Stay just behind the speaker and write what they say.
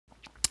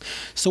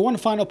So one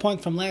final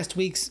point from last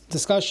week's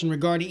discussion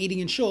regarding eating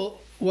in shul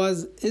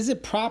was, is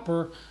it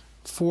proper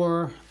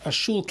for a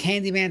shul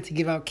candy man to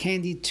give out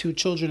candy to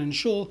children in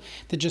shul?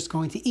 They're just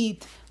going to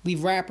eat,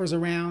 leave wrappers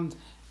around,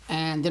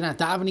 and they're not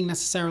davening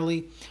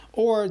necessarily?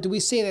 Or do we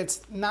say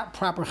that's not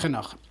proper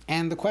chinuch?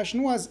 And the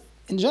question was,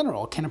 in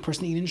general, can a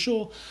person eat in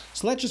shul?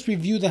 So let's just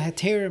review the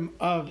heterim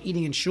of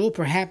eating in shul.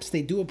 Perhaps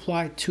they do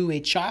apply to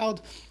a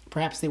child,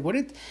 perhaps they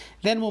wouldn't.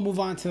 Then we'll move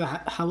on to the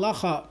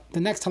halacha,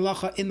 the next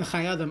halacha in the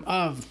Chayadim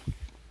of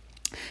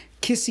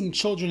kissing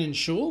children in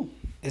shul.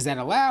 Is that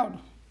allowed?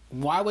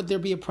 Why would there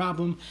be a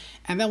problem?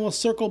 And then we'll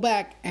circle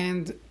back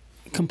and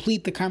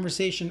complete the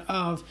conversation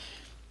of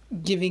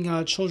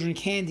giving children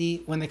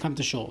candy when they come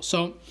to shul.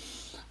 So,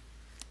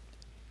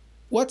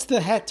 what's the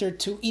heter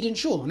to eat in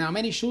shul? Now,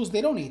 many shuls,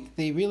 they don't eat.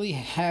 They really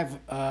have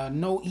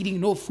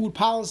no food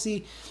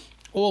policy.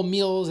 All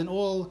meals and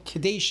all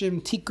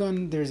keddashim,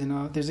 tikkun,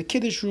 there's a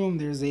kiddush room,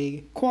 there's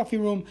a coffee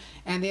room,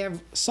 and they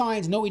have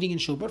signs, no eating in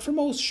shul. But for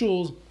most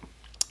shuls,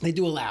 they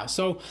do allow.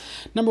 So,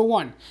 number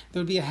one, there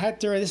would be a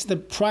heter. This is the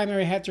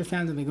primary heter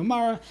found in the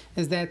Gemara,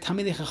 is that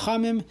Talmidei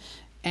Chachamim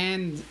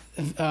and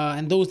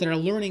those that are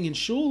learning in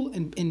shul,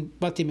 in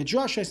Batei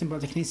Midrashos and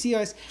Batei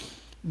Knesiyos,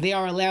 they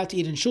are allowed to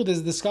eat in shul. There's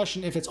a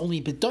discussion if it's only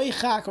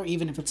b'doichak, or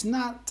even if it's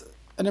not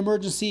an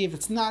emergency, if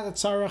it's not a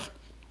tzarach.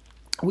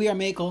 We are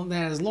makel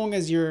that as long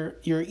as you're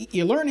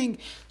learning,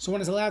 so one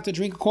is allowed to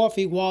drink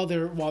coffee while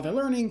they're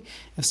learning.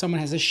 If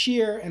someone has a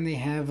shir and they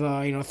have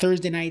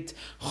Thursday night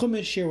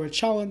chumash shir with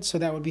chalent, so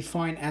that would be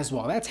fine as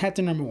well. That's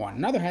heter number one.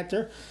 Another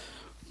heter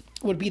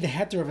would be the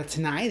heter of a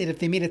tanai, that if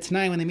they made a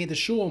tanai when they made the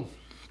shul,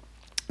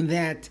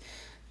 that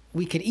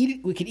we could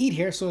eat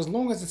here. So as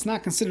long as it's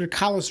not considered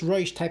kalos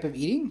roish type of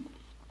eating,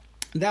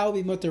 that will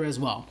be mutter as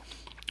well.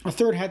 A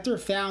third heter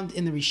found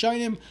in the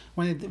Rishonim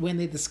when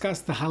they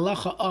discussed the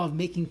halacha of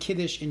making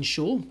kiddush in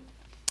shul,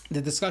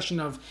 the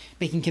discussion of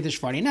making kiddush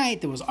Friday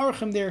night. There was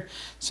archim there,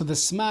 so the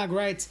Smag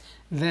writes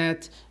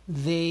that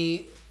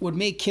they would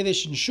make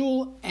kiddush in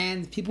shul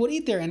and people would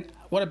eat there. And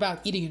what about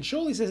eating in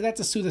shul? He says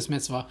that's a sudas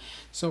mitzvah.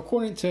 So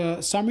according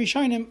to some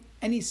Rishonim,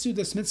 any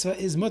sudas mitzvah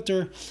is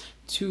mutter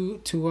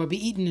to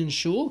be eaten in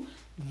shul.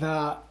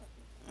 The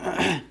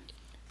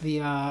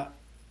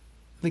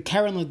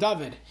Karen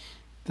LeDavid,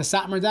 the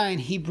Satmar Dayan,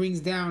 he brings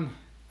down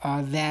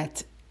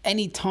that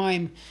any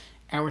time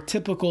our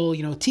typical,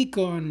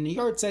 tikkun,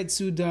 yartzeit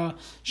suda,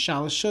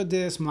 shalosh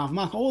shodis,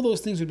 mav, all those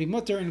things would be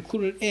mutter and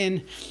included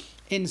in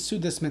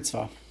sudas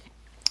mitzvah.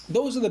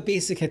 Those are the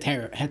basic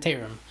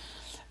heterim.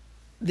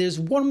 There's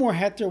one more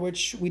heter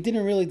which we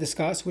didn't really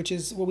discuss, which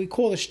is what we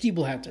call a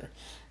shtibel heter.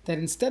 That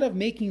instead of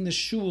making the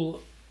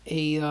shul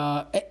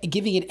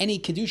giving it any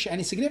kedusha,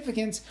 any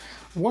significance,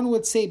 one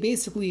would say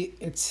basically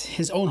it's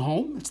his own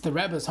home, it's the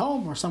Rebbe's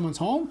home or someone's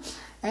home,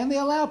 and they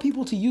allow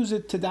people to use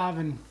it to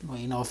daven,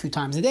 a few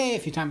times a day, a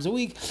few times a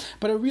week,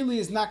 but it really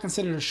is not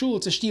considered a shul,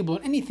 it's a shtibel,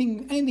 and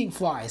anything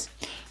flies.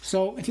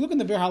 So if you look in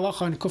the Bir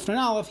Halacha in Kufran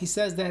Aleph, he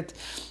says that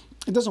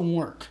it doesn't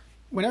work.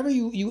 Whenever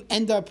you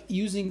end up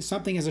using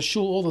something as a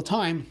shul all the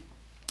time,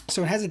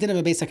 so it has a din of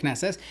a Beis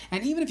HaKnesses,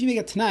 and even if you make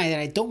a Tanai that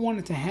I don't want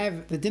it to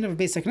have the din of a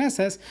Beis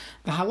HaKnesses,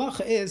 the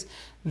halacha is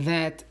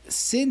that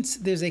since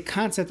there's a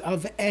concept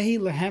of Ehi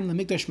Lehem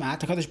LeMikdash Ma'at,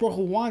 the Kadosh Baruch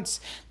Hu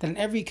wants that in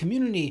every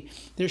community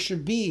there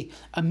should be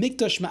a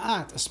Mikdash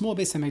Ma'at, a small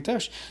Beis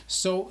HaMikdash,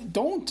 so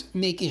don't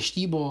make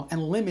Ishtibol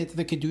and limit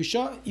the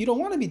Kedusha. You don't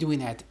want to be doing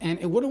that, and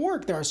it wouldn't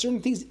work. There are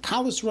certain things,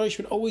 Kalos Rosh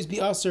would always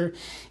be usher,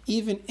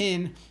 even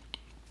in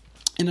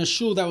a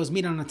shul that was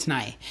made on a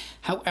Tanai.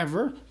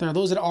 However, there are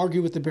those that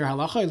argue with the Bir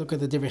Halacha. You look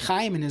at the Divrei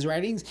Chaim in his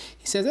writings.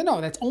 He says that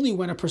no, that's only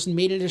when a person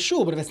made it a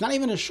shul. But if it's not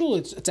even a shul,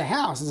 it's a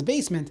house, it's a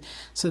basement.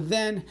 So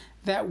then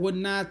that would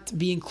not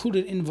be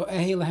included in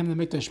V'ehei Lahem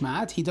LeMikdash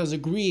Ma'at. He does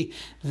agree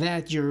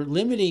that you're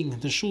limiting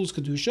the shul's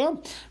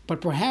kedusha,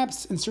 but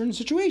perhaps in certain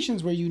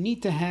situations where you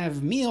need to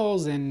have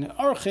meals and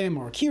archim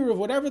or kiruv,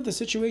 whatever the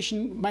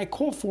situation might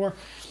call for,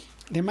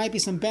 there might be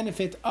some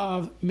benefit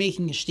of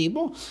making a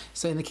shtibel.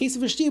 So in the case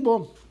of a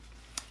shtibel,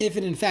 if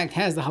it in fact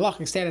has the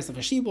halachic status of a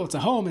shtibel, it's a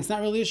home, it's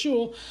not really a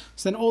shul,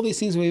 so then all these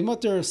things will be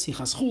mutter,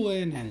 sichas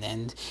chulin,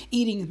 and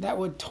eating, that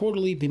would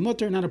totally be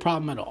mutter, not a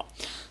problem at all.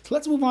 So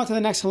let's move on to the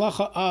next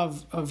halacha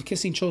of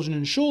kissing children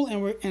in shul,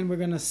 and we're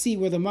going to see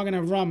where the Magen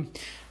Avram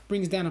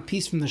brings down a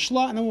piece from the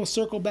Shla, and then we'll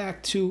circle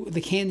back to the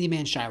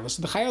Candyman Shiloh.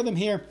 So the Chayadim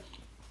here,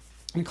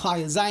 in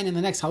Klal Zayin, in the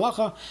next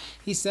halacha,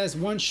 he says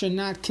one should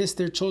not kiss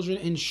their children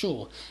in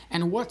shul.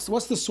 And what's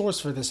the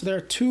source for this? So there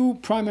are two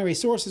primary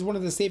sources. One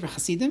of the Sefer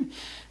Hasidim.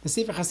 The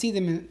Sefer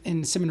Hasidim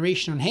in Siman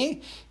Reish Nun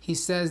Hey, he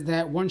says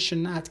that one should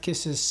not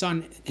kiss his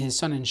son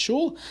in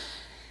shul.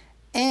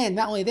 And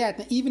not only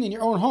that, even in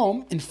your own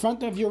home, in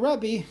front of your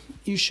Rebbe,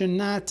 you should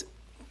not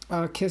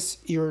kiss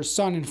your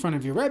son in front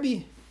of your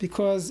Rebbe,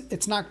 because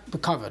it's not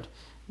covered.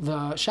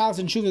 The Shalos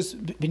and Shuvas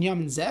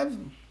Binyamin Zev,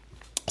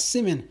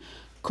 Siman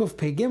Kuf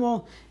Pei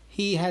Gimel,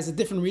 he has a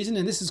different reason,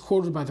 and this is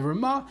quoted by the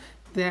Ramah,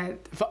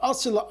 that for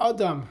asur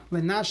la'adam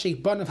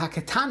lenashek banav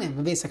hakatanim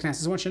b'beis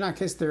hakneses, one should not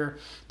kiss their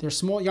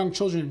small young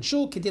children in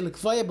shul kedei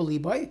l'kvaya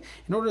b'libay,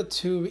 in order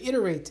to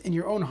reiterate in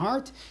your own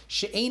heart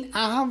she'ein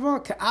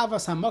ahava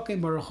ka'avas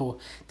hamakim baruch hu,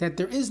 that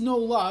there is no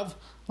love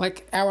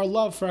like our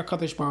love for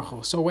HaKadosh Baruch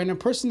Hu. So when a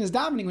person is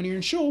davening, when you're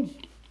in shul,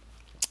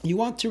 you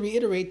want to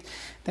reiterate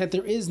that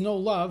there is no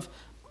love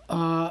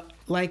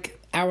like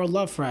our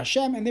love for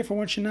Hashem, and therefore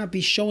one should not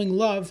be showing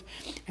love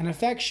and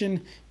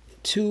affection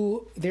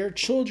to their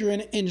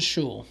children in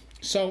shul.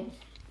 So,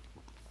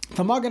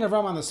 from Magen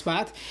Avram on the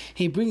spot,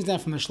 he brings down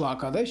from the Shlach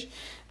Kadosh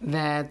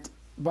that,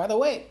 by the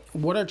way,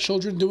 what are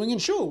children doing in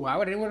shul? Why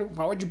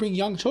would you bring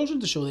young children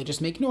to shul? They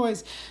just make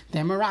noise.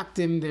 They're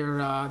maraktim.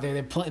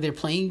 They're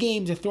playing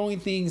games. They're throwing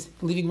things,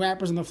 leaving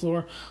wrappers on the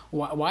floor.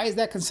 Why is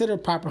that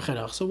considered proper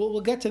chinuch? So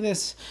we'll get to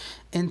this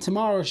in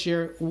tomorrow's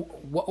share.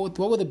 What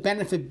would the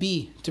benefit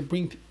be to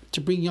bring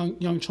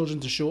young children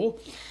to shul?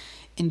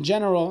 In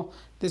general,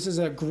 this is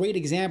a great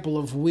example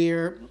of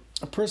where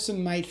a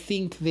person might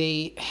think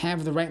they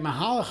have the right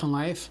mahalach in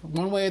life,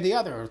 one way or the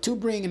other, or to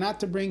bring and not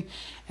to bring.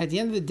 At the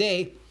end of the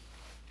day,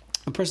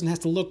 a person has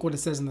to look what it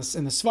says in the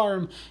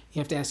Svarim. You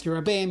have to ask your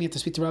Rabbeim, you have to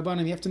speak to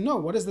Rabbanim, you have to know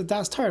what is the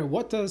Das Torah,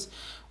 what is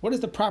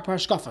the proper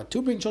hashkafa,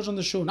 to bring children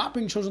to shul, not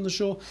bring children to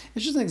shul.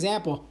 It's just an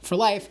example for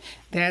life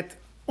that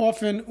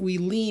often we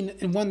lean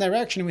in one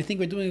direction and we think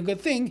we're doing a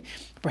good thing.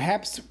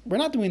 Perhaps we're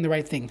not doing the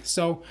right thing.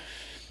 So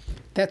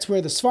that's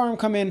where the Svarim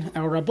come in,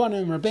 our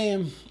Rabbanim,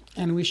 Rabbeim,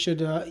 and we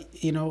should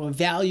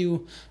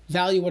value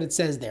what it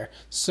says there.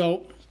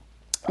 So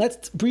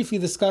let's briefly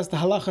discuss the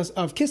halachas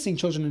of kissing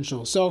children in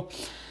shul. So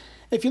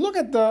if you look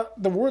at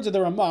the words of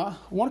the Ramah,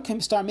 one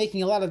can start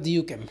making a lot of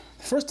diukim.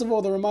 First of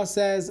all, the Ramah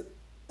says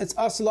it's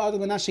asur la'adam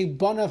lenashek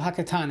banav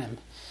hakatanim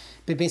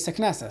b'beis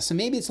hakneses. So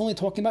maybe it's only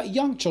talking about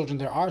young children.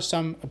 There are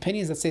some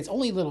opinions that say it's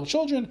only little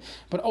children,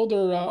 but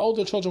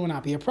older children will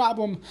not be a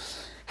problem.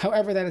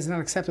 However, that is not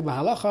accepted by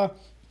halacha.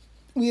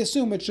 We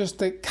assume it's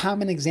just a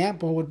common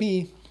example would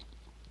be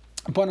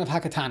banav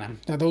hakatanim.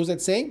 Now those that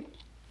say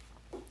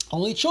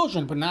only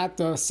children, but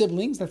not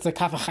siblings. That's the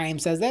Kaf HaChaim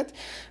says that.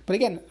 But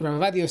again, Rav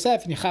Ovadia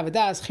Yosef in Yechav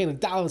Adas, Chelik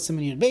Dal,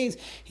 Siman Yud Beis,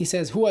 he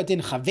says, Hu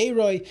adin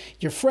chaveiroi,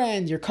 your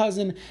friend, your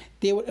cousin.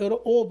 It would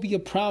all be a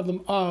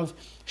problem of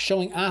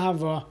showing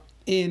ahava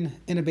in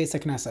a Beis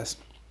HaKnesses.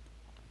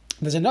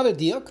 There's another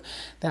diuk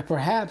that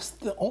perhaps,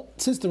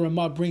 since the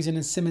Ramah brings in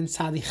Siman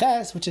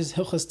Tzadi which is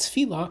Hilchos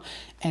Tefillah,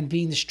 and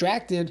being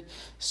distracted,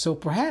 so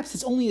perhaps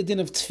it's only a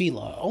din of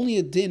Tefillah, only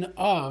a din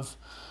of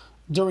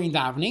during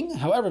davening.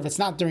 However, if it's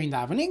not during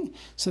davening,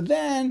 so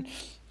then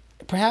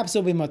perhaps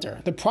it'll be mutter.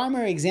 The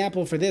primary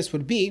example for this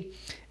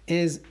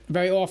is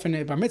very often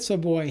a bar mitzvah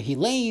boy, he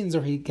lanes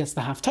or he gets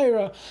the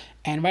haftarah,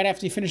 and right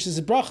after he finishes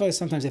his bracha,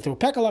 sometimes they throw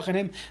pekalach on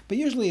him, but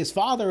usually his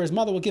father or his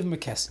mother will give him a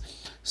kiss.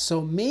 So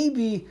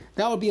maybe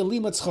that would be a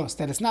limat chos,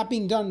 that it's not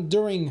being done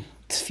during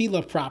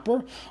tefillah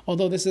proper,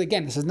 although this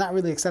is not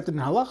really accepted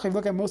in halach. If you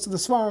look at most of the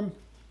svarim,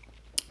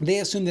 they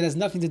assume that it has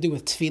nothing to do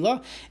with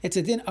tefillah. It's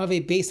a din of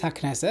a Beis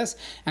HaKnesses.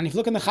 And if you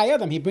look in the Chayei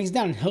Adam, he brings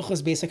down in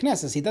Hilchos Beis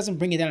HaKnesses. He doesn't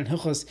bring it down in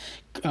Hilchos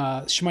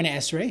Shmoneh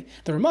Esrei.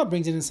 The Ramah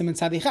brings it in Siman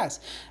Tzadi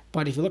Ches.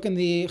 But if you look in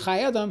the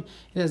Chayei Adam,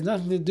 it has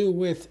nothing to do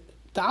with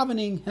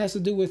davening. It has to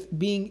do with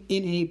being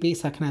in a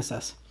Beis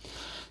HaKnesses.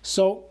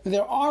 So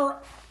there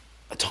are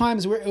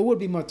times where it would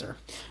be mutter.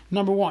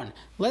 Number one,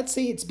 let's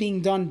say it's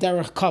being done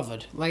derech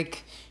kavod.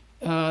 Like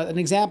an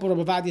example,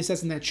 Rav Ovadia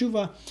says in that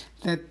tshuva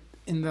that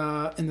in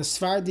the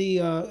Sephardi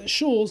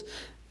shuls,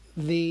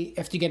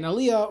 after you get an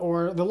aliyah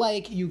or the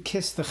like, you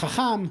kiss the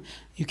chacham,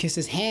 you kiss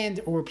his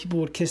hand, or people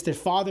would kiss their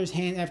father's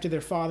hand after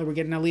their father would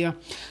get an aliyah.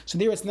 So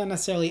there it's not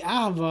necessarily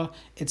ahava,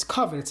 it's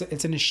kavod,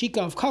 it's a neshika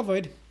of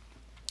kavod,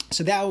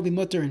 so that will be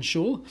mutter in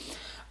shul.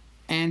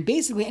 And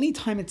basically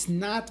anytime it's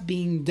not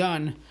being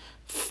done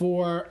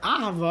for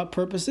ahava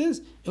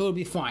purposes, it will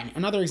be fine.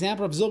 Another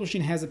example, of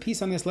Zilberstein has a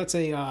piece on this. Let's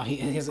say he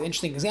has an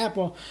interesting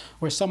example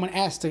where someone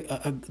asked the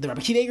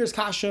Rabbi Akiva Eiger's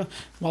kasha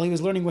while he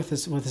was learning with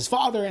his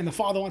father, and the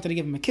father wanted to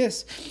give him a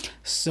kiss.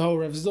 So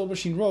Rav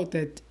Zilberstein wrote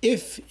that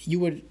if you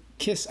would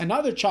kiss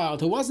another child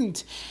who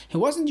wasn't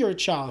your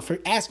child for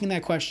asking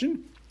that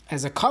question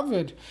as a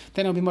kavod,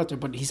 then it'll be mutter.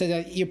 But he said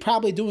that you're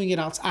probably doing it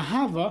out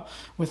ahava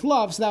with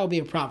love, so that would be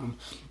a problem.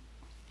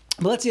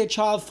 But let's say a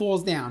child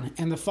falls down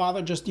and the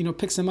father just,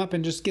 picks him up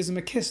and just gives him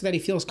a kiss so that he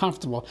feels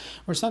comfortable.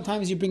 Or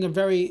sometimes you bring a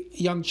very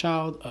young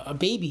child, a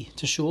baby,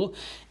 to shul,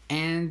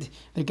 and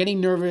they're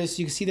getting nervous.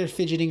 You can see they're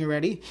fidgeting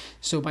already.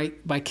 So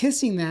by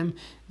kissing them,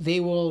 they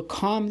will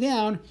calm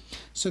down.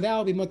 So that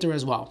will be mutter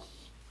as well.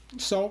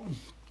 So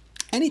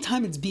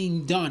anytime it's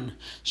being done,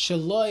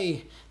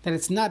 shaloi, that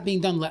it's not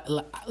being done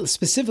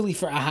specifically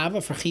for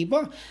ahava, for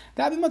chiba,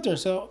 that'd be mutter.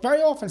 So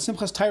very often,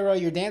 Simchas Torah,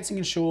 you're dancing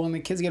in shul and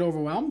the kids get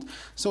overwhelmed.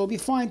 So it'll be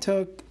fine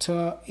to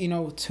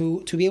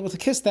be able to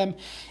kiss them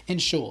in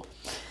shul.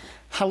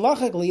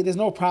 Halachically, there's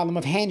no problem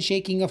of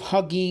handshaking, of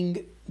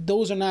hugging.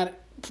 Those are not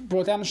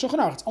brought down in Shulchan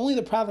Aruch. It's only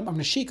the problem of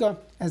neshika,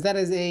 as that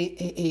is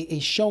a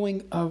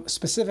showing of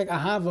specific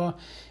ahava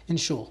in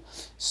shul.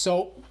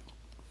 So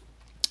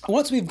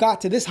once we've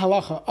got to this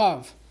halacha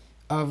of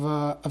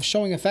of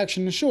showing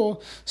affection in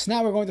shul. So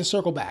now we're going to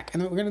circle back,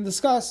 and we're going to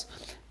discuss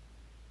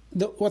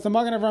what the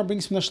Magen Avraham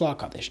brings from the Shlach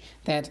Kaddish,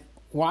 that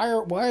why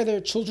are there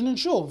children in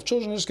shul? If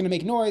children are just going to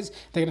make noise,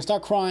 they're going to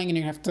start crying, and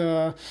you're going to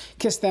have to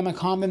kiss them and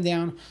calm them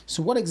down.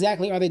 So what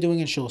exactly are they doing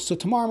in shul? So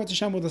tomorrow, Mr.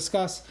 Hashem, we'll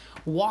discuss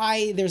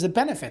why there's a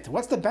benefit.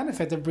 What's the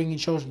benefit of bringing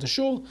children to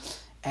shul,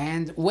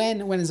 and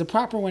when is it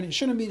proper, when it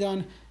shouldn't be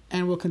done,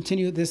 and we'll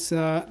continue this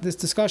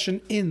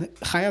discussion in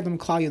Chayei Adam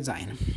Klal Yud Zayin.